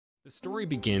The story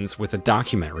begins with a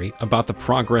documentary about the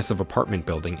progress of apartment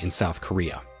building in South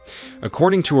Korea.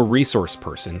 According to a resource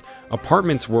person,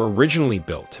 apartments were originally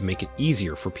built to make it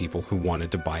easier for people who wanted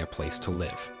to buy a place to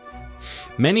live.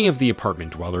 Many of the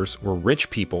apartment dwellers were rich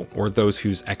people or those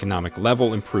whose economic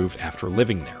level improved after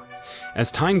living there.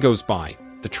 As time goes by,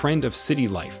 the trend of city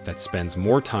life that spends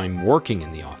more time working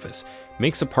in the office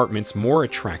makes apartments more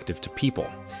attractive to people,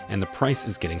 and the price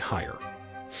is getting higher.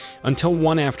 Until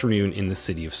one afternoon in the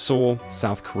city of Seoul,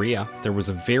 South Korea, there was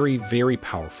a very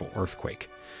powerful earthquake.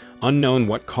 Unknown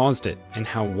what caused it and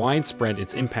how widespread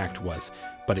its impact was,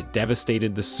 but it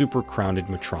devastated the super-crowded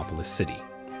metropolis city.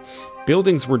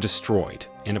 Buildings were destroyed,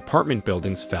 and apartment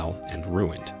buildings fell and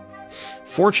ruined.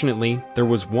 Fortunately, there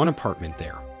was one apartment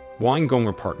there, Hwangong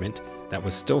apartment, that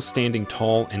was still standing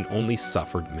tall and only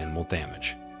suffered minimal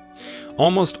damage.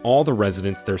 Almost all the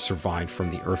residents there survived from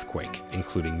the earthquake,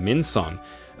 including Min Sung,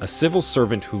 a civil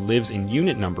servant who lives in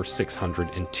unit number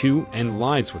 602 and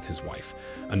lives with his wife,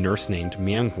 a nurse named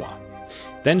Myung-hwa.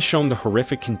 Then shown the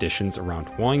horrific conditions around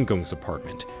Hwangong's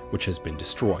apartment, which has been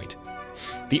destroyed.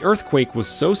 The earthquake was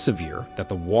so severe that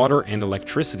the water and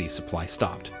electricity supply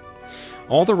stopped.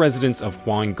 All the residents of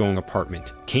Hwangong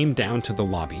apartment came down to the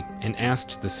lobby and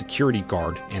asked the security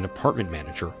guard and apartment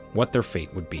manager what their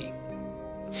fate would be.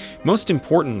 Most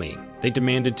importantly, they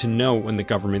demanded to know when the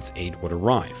government's aid would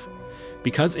arrive,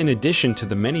 because in addition to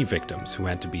the many victims who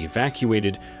had to be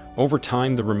evacuated, over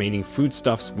time the remaining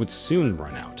foodstuffs would soon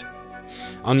run out.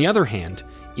 On the other hand,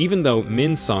 even though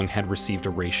Min Sung had received a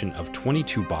ration of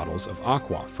 22 bottles of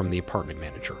aqua from the apartment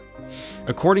manager,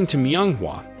 according to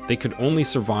Myung-hwa, they could only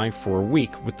survive for a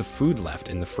week with the food left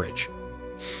in the fridge.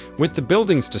 With the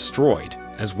buildings destroyed,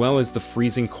 as well as the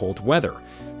freezing cold weather,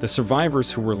 the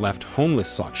survivors who were left homeless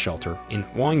sought shelter in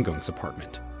Hwangong's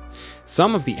apartment.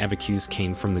 Some of the evacuees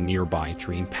came from the nearby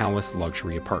Dream Palace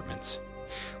luxury apartments.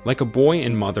 Like a boy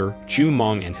and mother, Ju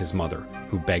Mong and his mother,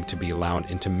 who begged to be allowed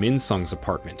into Min Sung's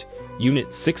apartment,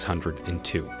 Unit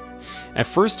 602. At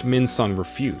first, Min Sung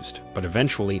refused, but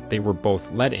eventually they were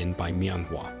both let in by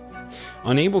Myung-hwa.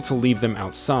 Unable to leave them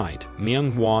outside,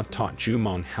 Myung-hwa taught Ju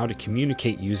Mong how to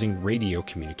communicate using radio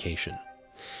communication.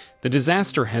 The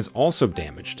disaster has also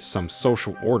damaged some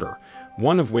social order,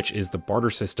 one of which is the barter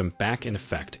system back in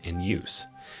effect and use.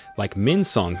 Like Min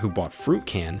Sung, who bought fruit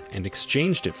can and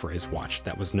exchanged it for his watch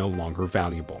that was no longer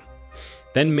valuable.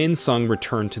 Then Min Sung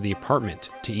returned to the apartment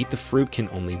to eat the fruit can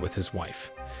only with his wife,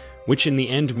 which in the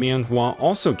end Myung-hwa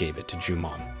also gave it to Ju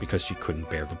Mong because she couldn't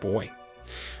bear the boy.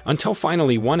 Until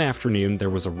finally one afternoon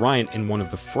there was a riot in one of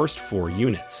the first floor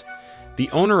units. The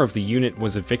owner of the unit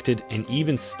was evicted and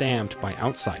even stabbed by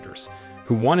outsiders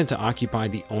who wanted to occupy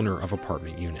the owner of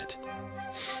apartment unit.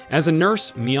 As a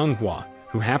nurse, Myung-hwa,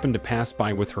 who happened to pass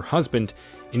by with her husband,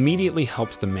 immediately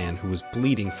helped the man who was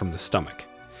bleeding from the stomach.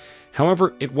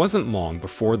 However, it wasn't long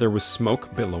before there was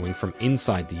smoke billowing from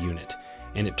inside the unit,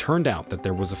 and it turned out that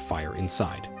there was a fire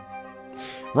inside.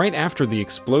 Right after the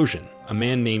explosion, a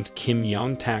man named Kim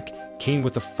Yong-tak came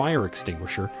with a fire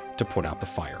extinguisher to put out the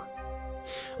fire.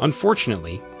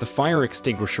 Unfortunately, the fire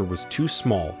extinguisher was too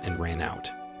small and ran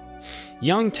out.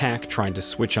 Yong-tak tried to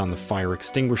switch on the fire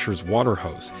extinguisher's water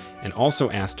hose and also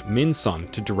asked Min Sung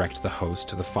to direct the hose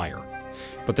to the fire.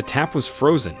 But the tap was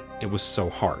frozen, it was so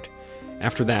hard.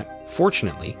 After that,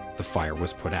 fortunately, the fire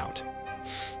was put out.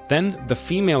 Then, the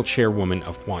female chairwoman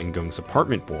of Hwangong's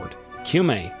apartment board,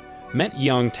 Kyume, met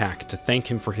Yong-tak to thank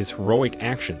him for his heroic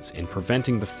actions in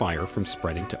preventing the fire from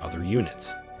spreading to other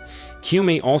units.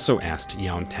 Kyume also asked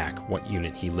Yong-tak what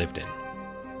unit he lived in.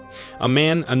 A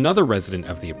man, another resident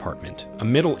of the apartment, a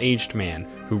middle-aged man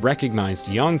who recognized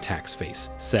Yong-tak's face,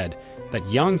 said that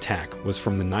Yong-tak was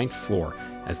from the 9th floor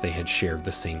as they had shared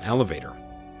the same elevator.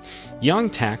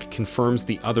 Yong-tak confirms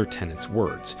the other tenant's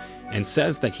words and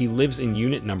says that he lives in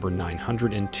unit number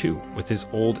 902 with his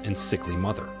old and sickly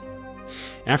mother.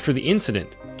 After the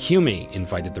incident, Kyume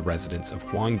invited the residents of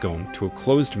Hwangong to a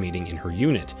closed meeting in her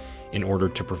unit in order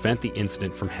to prevent the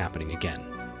incident from happening again.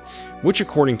 Which,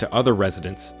 according to other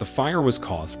residents, the fire was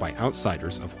caused by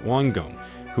outsiders of Hwangong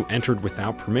who entered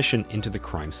without permission into the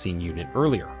crime scene unit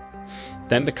earlier.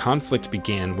 Then the conflict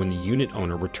began when the unit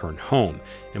owner returned home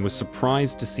and was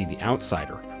surprised to see the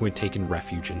outsider who had taken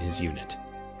refuge in his unit.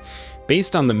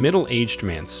 Based on the middle-aged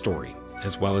man's story,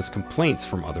 as well as complaints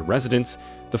from other residents,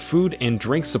 the food and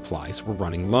drink supplies were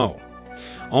running low.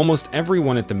 Almost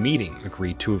everyone at the meeting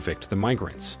agreed to evict the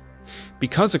migrants.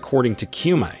 Because according to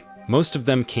Kyume, most of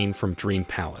them came from Dream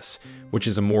Palace, which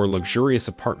is a more luxurious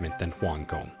apartment than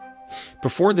Hwangong.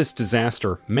 Before this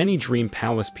disaster, many Dream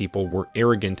Palace people were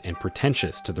arrogant and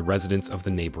pretentious to the residents of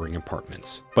the neighboring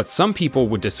apartments. But some people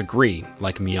would disagree,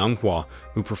 like Myung-hwa,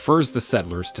 who prefers the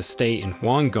settlers to stay in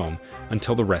Hwangong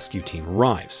until the rescue team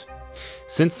arrives.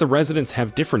 Since the residents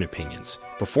have different opinions,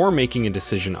 before making a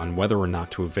decision on whether or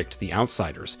not to evict the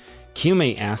outsiders,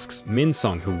 Kyume asks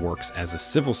Min-sung, who works as a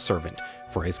civil servant,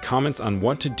 for his comments on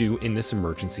what to do in this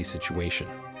emergency situation.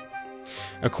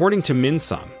 According to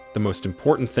Min-sung, the most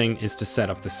important thing is to set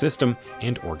up the system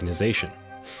and organization.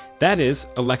 That is,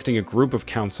 electing a group of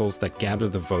councils that gather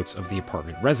the votes of the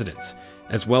apartment residents,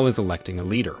 as well as electing a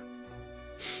leader.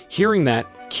 Hearing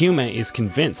that, Kyume is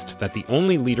convinced that the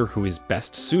only leader who is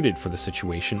best suited for the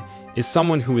situation is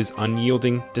someone who is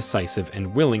unyielding, decisive,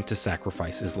 and willing to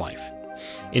sacrifice his life.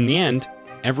 In the end,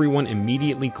 everyone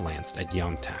immediately glanced at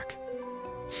Young-tak.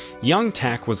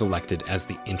 Young-tak was elected as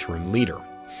the interim leader,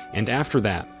 and after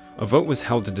that, a vote was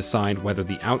held to decide whether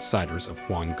the outsiders of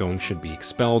Hwangong should be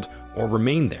expelled or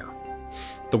remain there.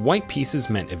 The white pieces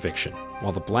meant eviction,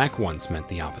 while the black ones meant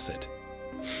the opposite.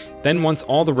 Then once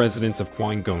all the residents of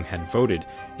Hwangong had voted,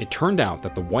 it turned out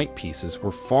that the white pieces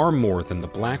were far more than the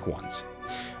black ones,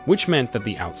 which meant that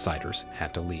the outsiders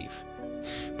had to leave.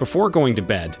 Before going to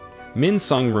bed,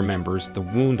 Min-sung remembers the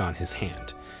wound on his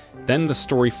hand. Then the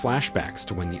story flashbacks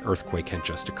to when the earthquake had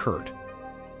just occurred.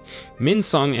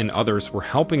 Min-sung and others were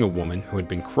helping a woman who had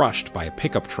been crushed by a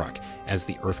pickup truck as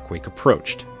the earthquake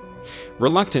approached.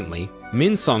 Reluctantly,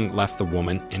 Min-sung left the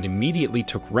woman and immediately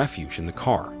took refuge in the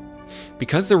car.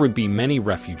 Because there would be many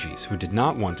refugees who did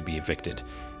not want to be evicted,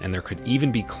 and there could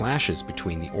even be clashes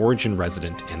between the origin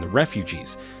resident and the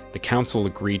refugees, the council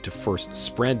agreed to first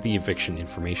spread the eviction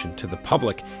information to the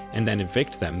public and then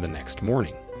evict them the next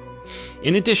morning.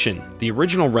 In addition, the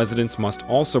original residents must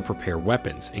also prepare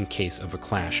weapons in case of a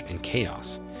clash and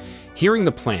chaos. Hearing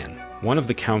the plan, one of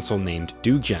the council named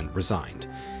Do-gen resigned.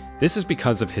 This is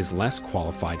because of his less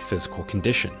qualified physical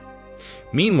condition.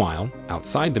 Meanwhile,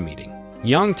 outside the meeting,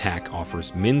 Young-tak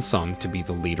offers Min-sung to be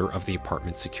the leader of the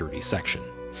apartment security section,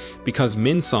 because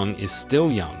Min-sung is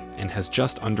still young and has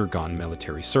just undergone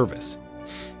military service.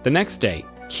 The next day,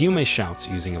 Kyume shouts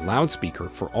using a loudspeaker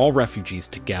for all refugees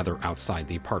to gather outside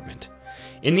the apartment.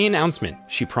 In the announcement,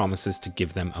 she promises to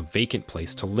give them a vacant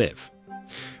place to live.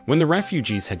 When the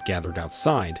refugees had gathered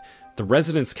outside, the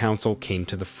residents' council came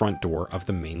to the front door of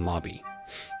the main lobby.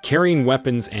 Carrying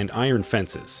weapons and iron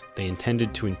fences, they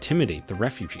intended to intimidate the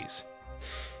refugees.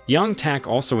 Young-tak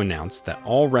also announced that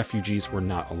all refugees were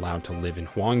not allowed to live in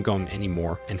Hwangong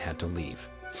anymore and had to leave,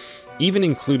 even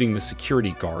including the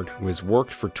security guard who has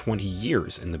worked for 20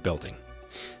 years in the building.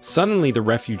 Suddenly, the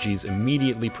refugees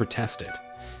immediately protested.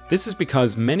 This is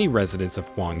because many residents of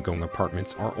Hwangong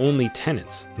apartments are only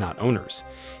tenants, not owners.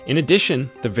 In addition,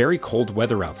 the very cold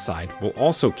weather outside will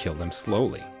also kill them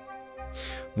slowly.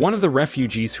 One of the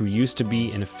refugees who used to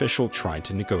be an official tried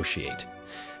to negotiate.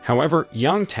 However,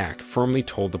 Young-tak firmly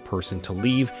told the person to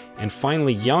leave, and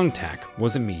finally Young-tak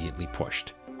was immediately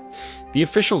pushed. The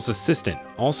official's assistant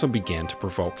also began to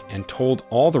provoke and told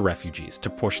all the refugees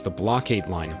to push the blockade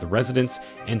line of the residents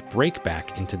and break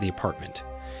back into the apartment.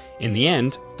 In the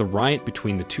end, the riot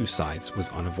between the two sides was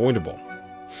unavoidable.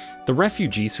 The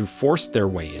refugees who forced their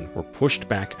way in were pushed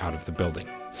back out of the building,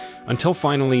 until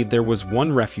finally there was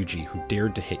one refugee who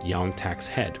dared to hit Young-tak's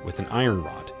head with an iron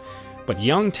rod. But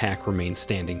Young-tak remained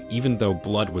standing even though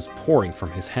blood was pouring from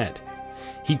his head.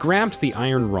 He grabbed the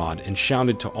iron rod and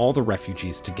shouted to all the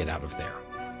refugees to get out of there.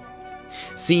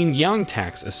 Seeing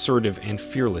Young-tak's assertive and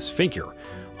fearless figure,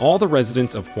 all the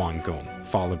residents of Hwangong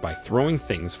followed by throwing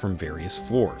things from various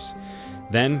floors.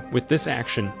 Then, with this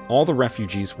action, all the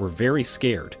refugees were very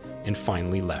scared and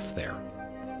finally left there.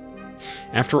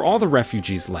 After all the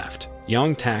refugees left,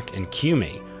 Young-tak and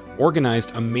Kyume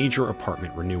organized a major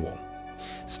apartment renewal.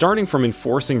 Starting from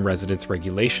enforcing residents'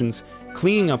 regulations,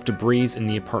 cleaning up debris in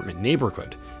the apartment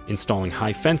neighborhood, installing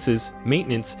high fences,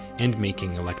 maintenance, and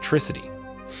making electricity.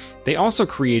 They also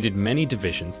created many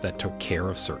divisions that took care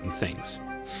of certain things.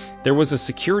 There was a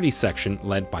security section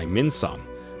led by Min-sung,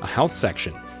 a health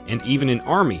section, and even an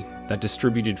army that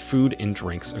distributed food and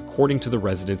drinks according to the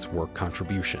residents' work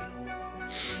contribution.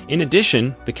 In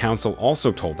addition, the council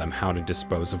also told them how to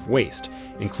dispose of waste,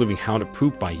 including how to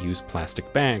poop by used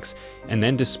plastic bags, and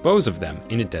then dispose of them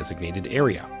in a designated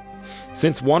area.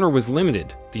 Since water was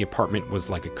limited, the apartment was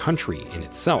like a country in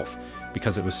itself,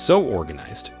 because it was so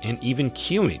organized, and even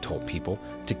Kyume told people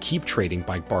to keep trading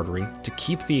by bartering to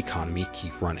keep the economy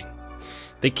keep running.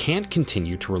 They can't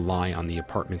continue to rely on the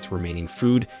apartment's remaining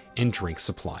food and drink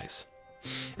supplies.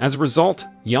 As a result,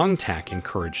 Young-tak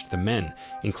encouraged the men,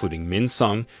 including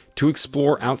Min-sung, to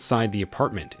explore outside the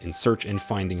apartment in search and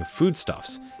finding of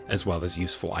foodstuffs, as well as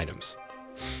useful items.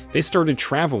 They started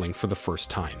traveling for the first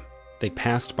time. They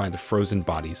passed by the frozen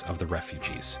bodies of the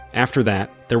refugees. After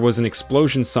that, there was an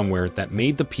explosion somewhere that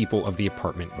made the people of the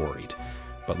apartment worried.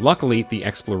 But luckily, the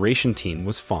exploration team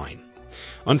was fine.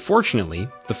 Unfortunately,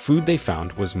 the food they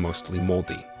found was mostly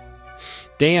moldy.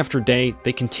 Day after day,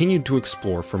 they continued to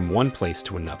explore from one place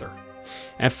to another.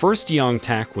 At first, Young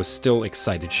Tak was still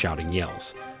excited, shouting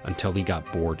yells, until he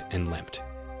got bored and limped.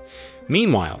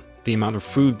 Meanwhile, the amount of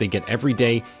food they get every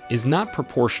day is not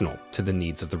proportional to the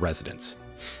needs of the residents.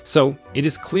 So, it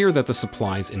is clear that the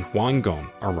supplies in Huanggang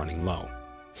are running low.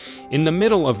 In the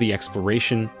middle of the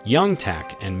exploration, Young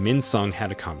Tak and Min Sung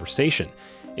had a conversation.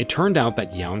 It turned out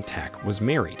that Young Tak was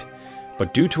married,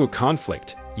 but due to a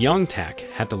conflict, Young Tak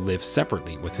had to live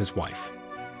separately with his wife.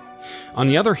 On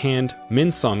the other hand,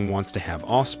 Min Sung wants to have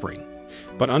offspring,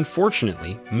 but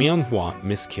unfortunately, Myung-hwa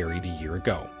miscarried a year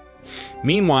ago.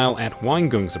 Meanwhile, at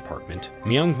Huanggung's apartment,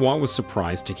 Myung-hwa was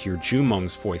surprised to hear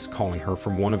Ju-mung's voice calling her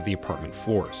from one of the apartment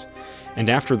floors, and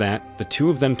after that, the two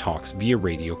of them talks via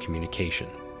radio communication.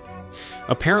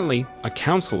 Apparently, a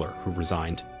counselor who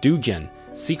resigned, Du-gen,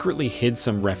 secretly hid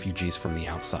some refugees from the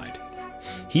outside.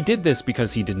 He did this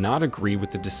because he did not agree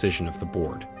with the decision of the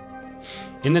board.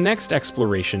 In the next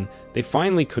exploration, they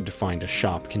finally could find a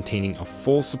shop containing a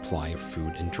full supply of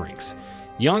food and drinks.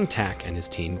 Young Tak and his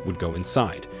team would go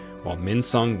inside, while Min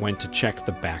Sung went to check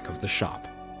the back of the shop.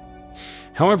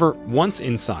 However, once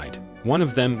inside, one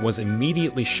of them was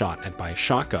immediately shot at by a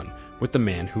shotgun with the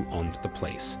man who owned the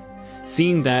place.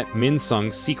 Seeing that, Min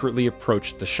Sung secretly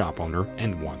approached the shop owner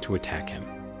and wanted to attack him.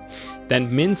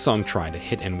 Then Min Sung tried to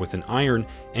hit him with an iron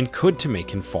and could to make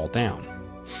him fall down.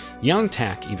 Young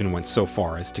Tak even went so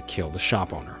far as to kill the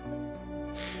shop owner.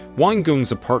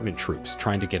 Huanggung's apartment troops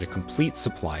tried to get a complete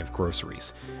supply of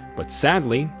groceries, but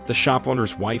sadly, the shop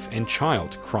owner's wife and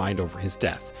child cried over his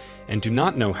death and do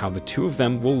not know how the two of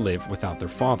them will live without their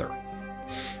father.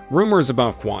 Rumors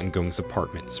about Huanggung's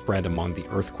apartment spread among the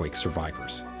earthquake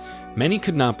survivors. Many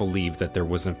could not believe that there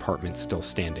was an apartment still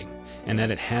standing, and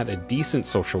that it had a decent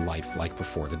social life like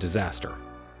before the disaster.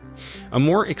 A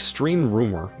more extreme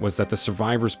rumor was that the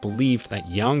survivors believed that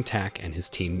Young Tak and his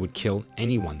team would kill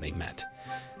anyone they met.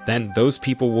 Then those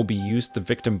people will be used the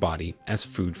victim body as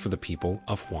food for the people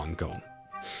of Huanggang.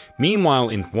 Meanwhile,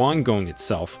 in Huanggang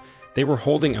itself, they were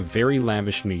holding a very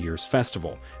lavish New Year's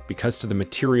festival because to the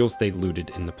materials they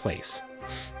looted in the place.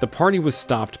 The party was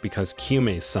stopped because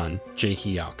Kyume's son,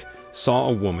 Jae-hyuk, saw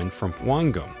a woman from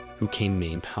Huanggang who came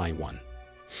named Haiwon.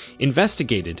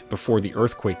 Investigated before the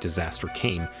earthquake disaster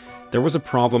came, there was a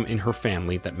problem in her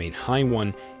family that made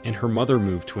Haiwon and her mother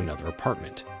move to another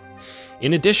apartment.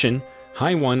 In addition,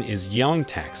 Haiwon is Young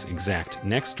Tak's exact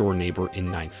next-door neighbor in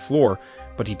 9th floor,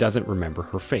 but he doesn't remember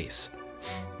her face.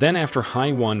 Then after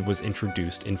Haiwon was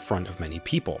introduced in front of many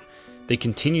people, they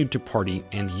continued to party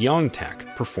and Young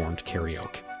Tak performed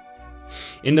karaoke.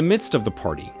 In the midst of the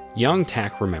party, Young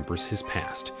Tak remembers his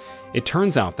past. It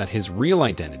turns out that his real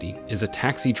identity is a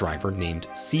taxi driver named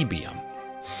CBM.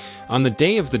 On the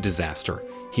day of the disaster,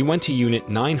 he went to Unit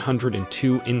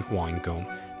 902 in Huanggang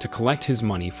to collect his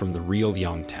money from the real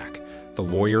Young Tak, the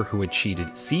lawyer who had cheated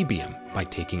CBM by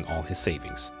taking all his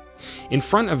savings. In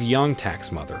front of Young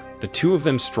Tak's mother, the two of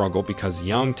them struggle because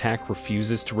Young Tak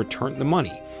refuses to return the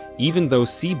money, even though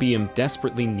CBM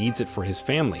desperately needs it for his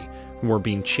family, who are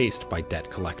being chased by debt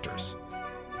collectors.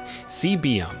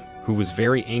 CBM, who was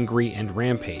very angry and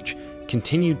rampage,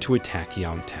 continued to attack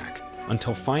Young Tak,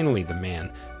 until finally the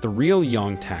man, the real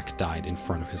Young Tak, died in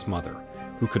front of his mother,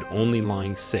 who could only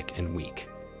lying sick and weak.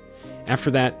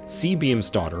 After that, CBM's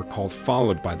daughter called,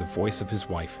 followed by the voice of his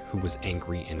wife, who was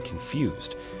angry and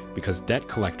confused, because debt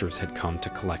collectors had come to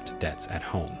collect debts at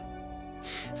home.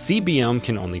 CBM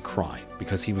can only cry,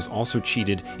 because he was also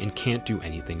cheated and can't do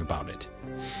anything about it.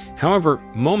 However,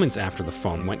 moments after the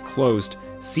phone went closed,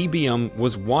 CBM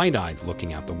was wide-eyed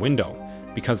looking out the window,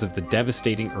 because of the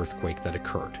devastating earthquake that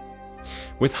occurred.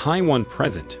 With Haiwon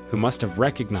present, who must have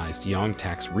recognized Young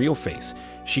Tak's real face,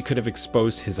 she could have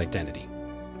exposed his identity.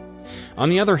 On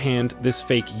the other hand, this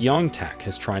fake Young Tak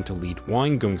has tried to lead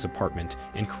Huanggung's apartment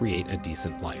and create a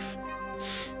decent life.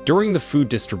 During the food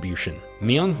distribution,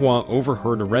 Myung-hwa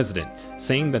overheard a resident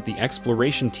saying that the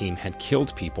exploration team had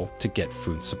killed people to get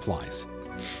food supplies.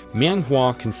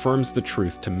 Myung-hwa confirms the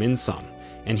truth to Min Sung,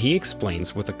 and he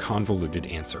explains with a convoluted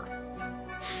answer.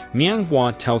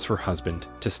 Myung-hwa tells her husband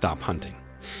to stop hunting.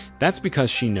 That's because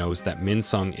she knows that Min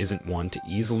Sung isn't one to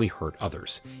easily hurt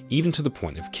others, even to the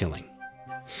point of killing.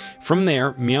 From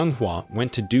there, Myung-hwa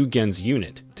went to Du-gen's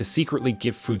unit to secretly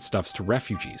give foodstuffs to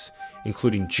refugees,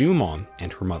 including Ju-mong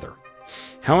and her mother.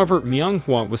 However,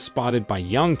 Myung-hwa was spotted by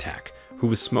Young Tak, who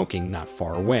was smoking not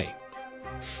far away.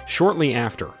 Shortly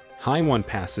after, Haiwan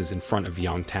passes in front of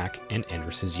Yong-tak and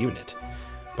enters his unit.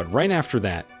 But right after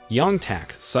that,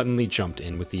 Yong-tak suddenly jumped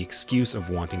in with the excuse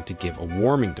of wanting to give a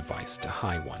warming device to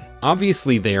Haiwan.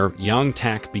 Obviously there,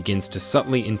 Yong-tak begins to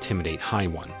subtly intimidate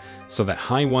Haiwan, so that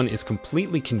Haiwan is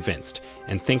completely convinced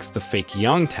and thinks the fake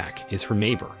Yong-tak is her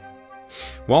neighbor.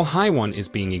 While Haiwan is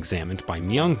being examined by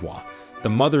Myung-hwa, the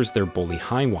mothers there bully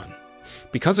Haiwan,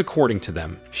 because according to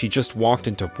them, she just walked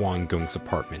into Hwang Gung's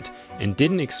apartment and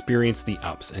didn't experience the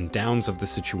ups and downs of the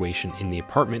situation in the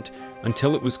apartment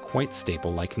until it was quite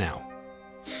stable like now.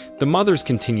 The mothers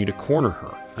continue to corner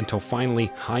her until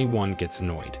finally Haiwan gets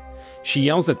annoyed. She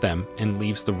yells at them and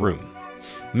leaves the room.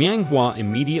 Myung-hwa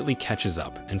immediately catches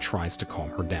up and tries to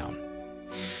calm her down.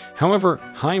 However,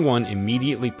 Haiwan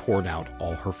immediately poured out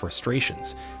all her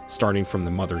frustrations, starting from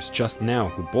the mothers just now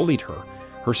who bullied her,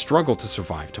 her struggle to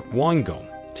survive to Hwang Gung,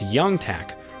 to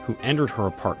Yong-tak, who entered her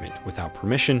apartment without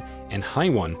permission, and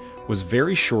Haiwan was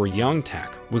very sure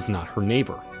Yong-tak was not her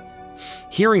neighbor.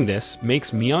 Hearing this makes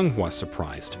Myung-hwa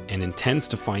surprised and intends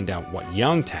to find out what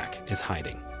Yong-tak is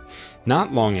hiding.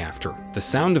 Not long after, the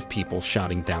sound of people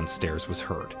shouting downstairs was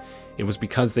heard. It was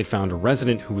because they found a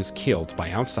resident who was killed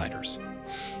by outsiders.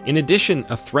 In addition,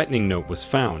 a threatening note was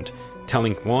found,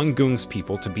 telling Hwang Gung's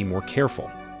people to be more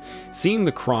careful. Seeing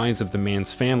the cries of the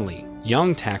man's family,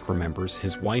 Yong-tak remembers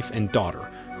his wife and daughter,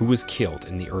 who was killed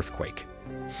in the earthquake.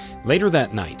 Later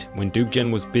that night, when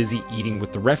Do-gyun was busy eating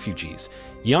with the refugees,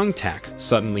 Yong-tak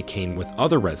suddenly came with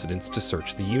other residents to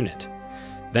search the unit.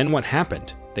 Then what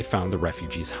happened? They found the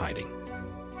refugees hiding.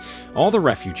 All the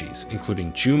refugees,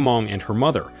 including Ju-mong and her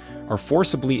mother, are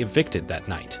forcibly evicted that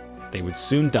night. They would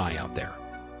soon die out there.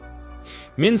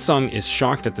 Min-sung is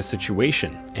shocked at the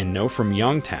situation and know from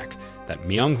Yong-tak that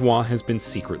Myung-hwa has been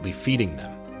secretly feeding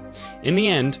them. In the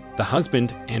end, the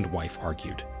husband and wife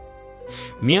argued.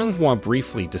 Myung-hwa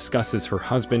briefly discusses her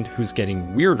husband who's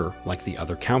getting weirder like the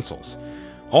other councils.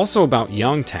 Also about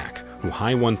Yong-tak, who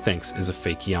Haiwan thinks is a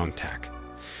fake Yong-tak.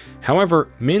 However,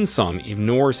 Min-sung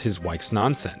ignores his wife's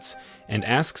nonsense and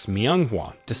asks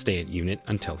Myung-hwa to stay at unit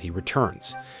until he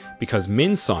returns, because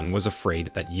Min-sung was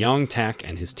afraid that Yong-tak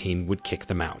and his team would kick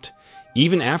them out.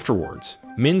 Even afterwards,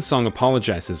 Min-sung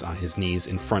apologizes on his knees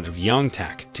in front of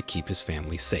Yong-tak to keep his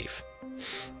family safe.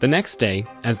 The next day,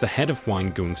 as the head of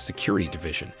Hwang Gung's security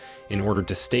division, in order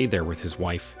to stay there with his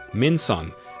wife,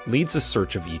 Min-sung leads a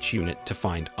search of each unit to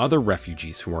find other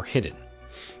refugees who are hidden.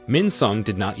 Min-sung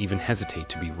did not even hesitate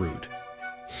to be rude.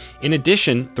 In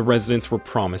addition, the residents were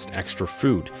promised extra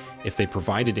food if they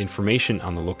provided information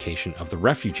on the location of the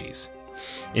refugees.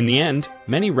 In the end,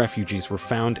 many refugees were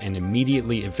found and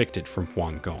immediately evicted from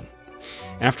Hwang Gung.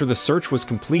 After the search was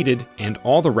completed and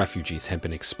all the refugees had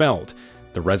been expelled,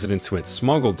 the residents who had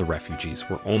smuggled the refugees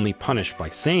were only punished by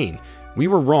saying, "We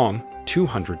were wrong,"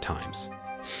 200 times.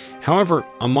 However,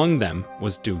 among them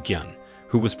was Do-gyun,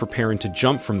 who was preparing to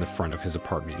jump from the front of his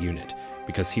apartment unit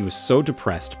because he was so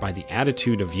depressed by the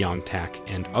attitude of Yong-tak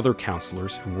and other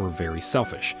counselors who were very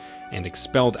selfish and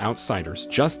expelled outsiders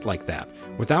just like that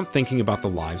without thinking about the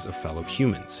lives of fellow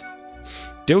humans.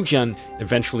 Do-gyun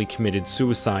eventually committed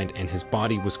suicide and his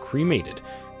body was cremated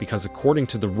because according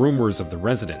to the rumors of the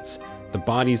residents, the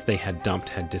bodies they had dumped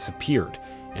had disappeared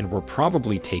and were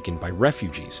probably taken by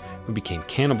refugees who became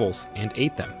cannibals and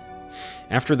ate them.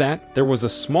 After that, there was a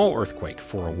small earthquake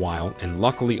for a while and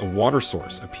luckily a water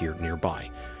source appeared nearby,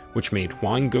 which made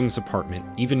Hwang Gung's apartment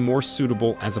even more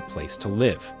suitable as a place to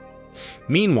live.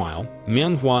 Meanwhile,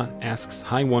 Myung-hwa asks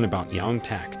Haiwan about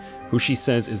Yong-tak, who she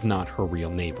says is not her real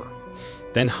neighbor.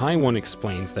 Then Haiwan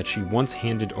explains that she once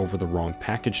handed over the wrong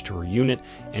package to her unit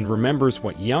and remembers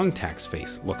what Yong-tak's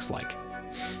face looks like.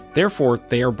 Therefore,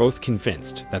 they are both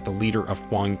convinced that the leader of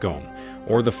Hwang Gung,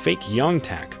 or the fake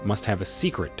Yong-tak, must have a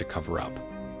secret to cover up.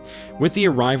 With the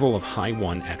arrival of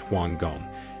Haiwan at Hwang Gung,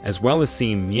 as well as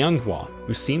seeing Myung-hwa,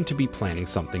 who seemed to be planning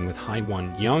something with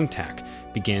Haiwan, Yong-tak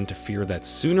began to fear that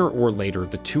sooner or later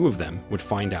the two of them would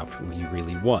find out who he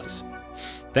really was.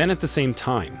 Then at the same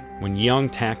time, when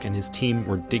Yong-tak and his team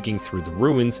were digging through the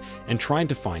ruins and tried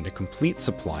to find a complete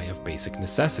supply of basic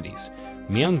necessities,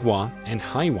 Myung-hwa and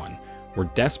Haiwan were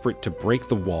desperate to break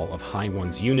the wall of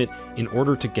Haiwan's unit in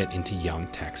order to get into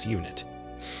Yong-tak's unit.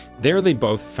 There they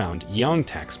both found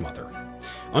Yong-tak's mother.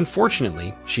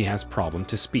 Unfortunately, she has problem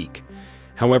to speak.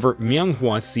 However,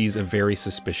 Myung-hwa sees a very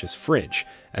suspicious fridge,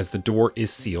 as the door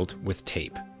is sealed with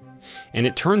tape. And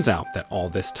it turns out that all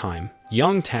this time,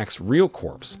 Yong-tak's real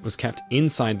corpse was kept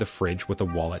inside the fridge with a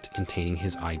wallet containing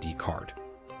his ID card.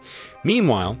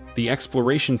 Meanwhile, the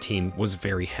exploration team was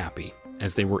very happy,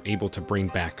 as they were able to bring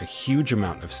back a huge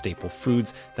amount of staple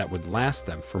foods that would last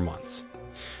them for months.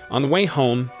 On the way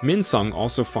home, Min-sung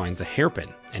also finds a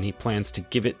hairpin, and he plans to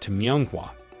give it to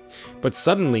Myung-hwa. But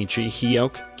suddenly,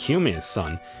 Ji-hyuk, Kyume's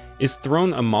son, is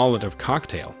thrown a Molotov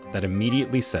cocktail that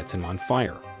immediately sets him on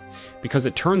fire, because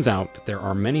it turns out there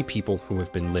are many people who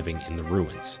have been living in the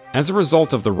ruins. As a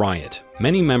result of the riot,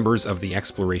 many members of the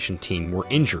exploration team were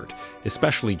injured,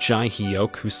 especially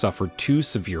Ji-hyuk, who suffered 2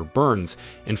 severe burns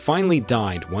and finally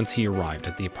died once he arrived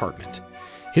at the apartment.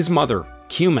 His mother,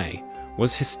 Kyume,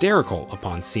 was hysterical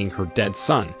upon seeing her dead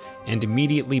son and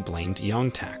immediately blamed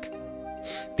Young-tak.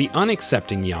 The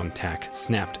unaccepting Young-tak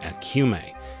snapped at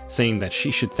Kyume, saying that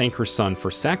she should thank her son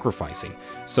for sacrificing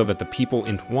so that the people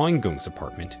in Hwang-gung's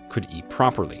apartment could eat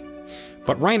properly.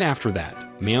 But right after that,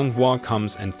 Myung-hwa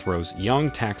comes and throws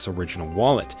Young-tak's original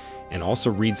wallet and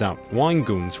also reads out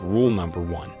Hwang-gung's rule number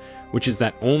 1, which is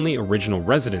that only original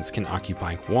residents can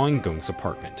occupy Hwang-gung's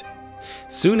apartment.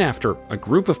 Soon after, a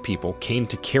group of people came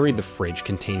to carry the fridge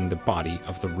containing the body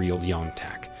of the real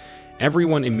Young-tak.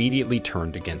 Everyone immediately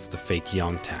turned against the fake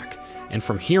Young-tak, and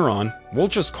from here on, we'll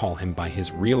just call him by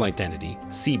his real identity,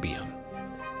 Sebium.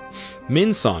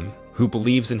 Min-sung, who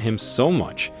believes in him so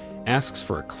much, asks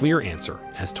for a clear answer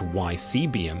as to why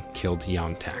Sebium killed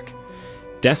Young-tak.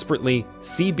 Desperately,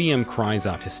 Sebium cries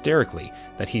out hysterically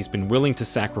that he's been willing to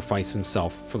sacrifice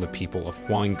himself for the people of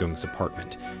Hwang-gung's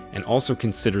apartment, and also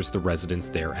considers the residents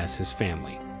there as his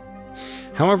family.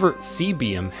 However,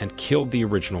 Sebium had killed the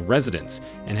original residents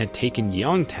and had taken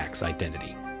Young-tak's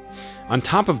identity. On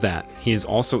top of that, he has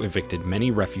also evicted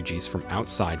many refugees from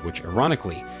outside, which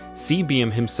ironically,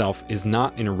 Sebium himself is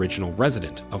not an original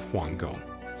resident of Hwang-gung.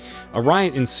 A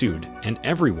riot ensued, and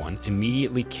everyone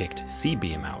immediately kicked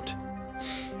Sebium out.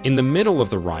 In the middle of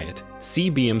the riot,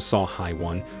 Sebium saw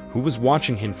Haiwon, who was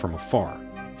watching him from afar.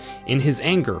 In his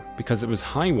anger, because it was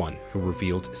Haiwon who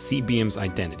revealed Sebium's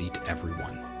identity to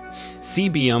everyone,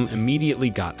 Sebium immediately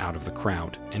got out of the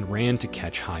crowd and ran to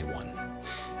catch Haiwon.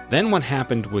 Then what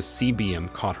happened was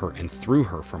Sebium caught her and threw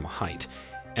her from a height.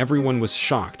 Everyone was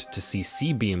shocked to see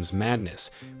Sebium's madness,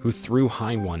 who threw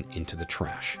Haiwon into the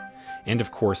trash. And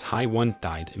of course, Haiwon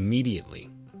died immediately.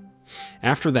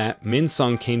 After that,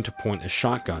 Min-sung came to point a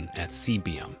shotgun at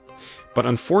Sebium, but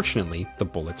unfortunately, the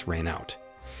bullets ran out.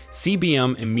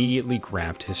 Sebium immediately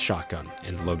grabbed his shotgun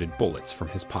and loaded bullets from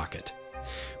his pocket.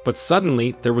 But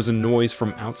suddenly, there was a noise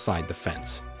from outside the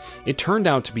fence. It turned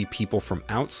out to be people from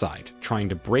outside trying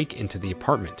to break into the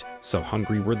apartment, so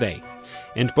hungry were they,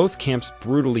 and both camps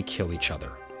brutally kill each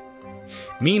other.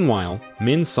 Meanwhile,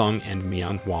 Min-sung and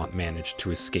Myung-hwa managed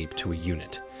to escape to a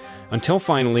unit, until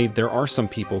finally there are some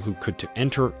people who could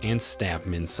enter and stab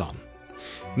Min-sung.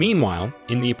 Meanwhile,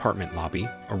 in the apartment lobby,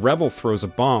 a rebel throws a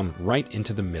bomb right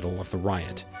into the middle of the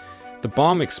riot. The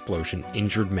bomb explosion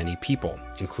injured many people,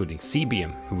 including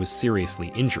Sebium, who was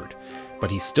seriously injured, but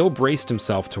he still braced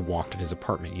himself to walk to his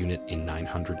apartment unit in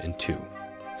 902.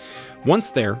 Once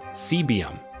there,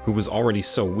 Sebium, who was already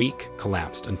so weak,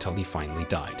 collapsed until he finally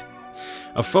died.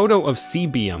 A photo of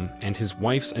Sebium and his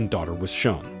wife and daughter was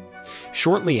shown.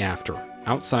 Shortly after,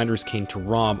 outsiders came to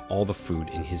rob all the food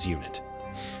in his unit.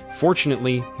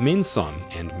 Fortunately, Min-sung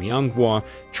and Myung-hwa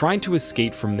tried to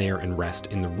escape from there and rest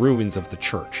in the ruins of the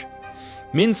church.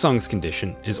 Min-sung's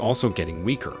condition is also getting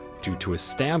weaker due to a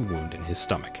stab wound in his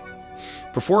stomach.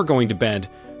 Before going to bed,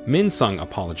 Min-sung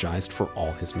apologized for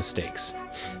all his mistakes.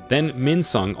 Then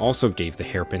Min-sung also gave the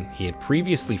hairpin he had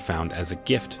previously found as a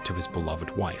gift to his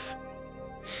beloved wife.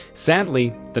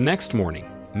 Sadly, the next morning,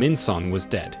 Min-sung was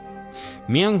dead.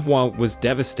 Myung-hwa was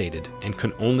devastated and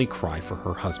could only cry for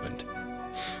her husband.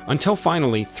 Until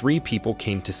finally, 3 people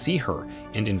came to see her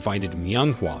and invited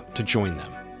Myung-hwa to join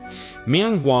them.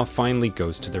 Myung-hwa finally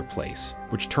goes to their place,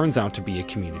 which turns out to be a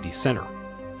community center.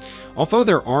 Although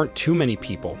there aren't too many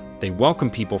people, they welcome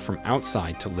people from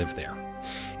outside to live there.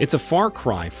 It's a far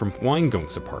cry from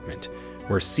Hwang-gung's apartment,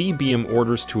 where Sebium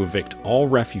orders to evict all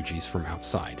refugees from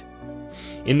outside.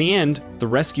 In the end, the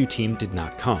rescue team did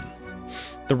not come.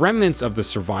 The remnants of the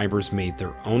survivors made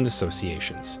their own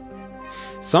associations.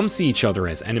 Some see each other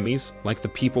as enemies, like the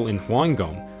people in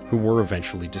Hwang-gung who were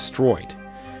eventually destroyed.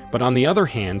 But on the other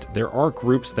hand, there are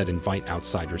groups that invite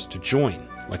outsiders to join,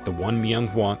 like the one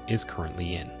Myung-hwa is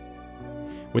currently in.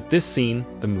 With this scene,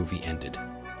 the movie ended.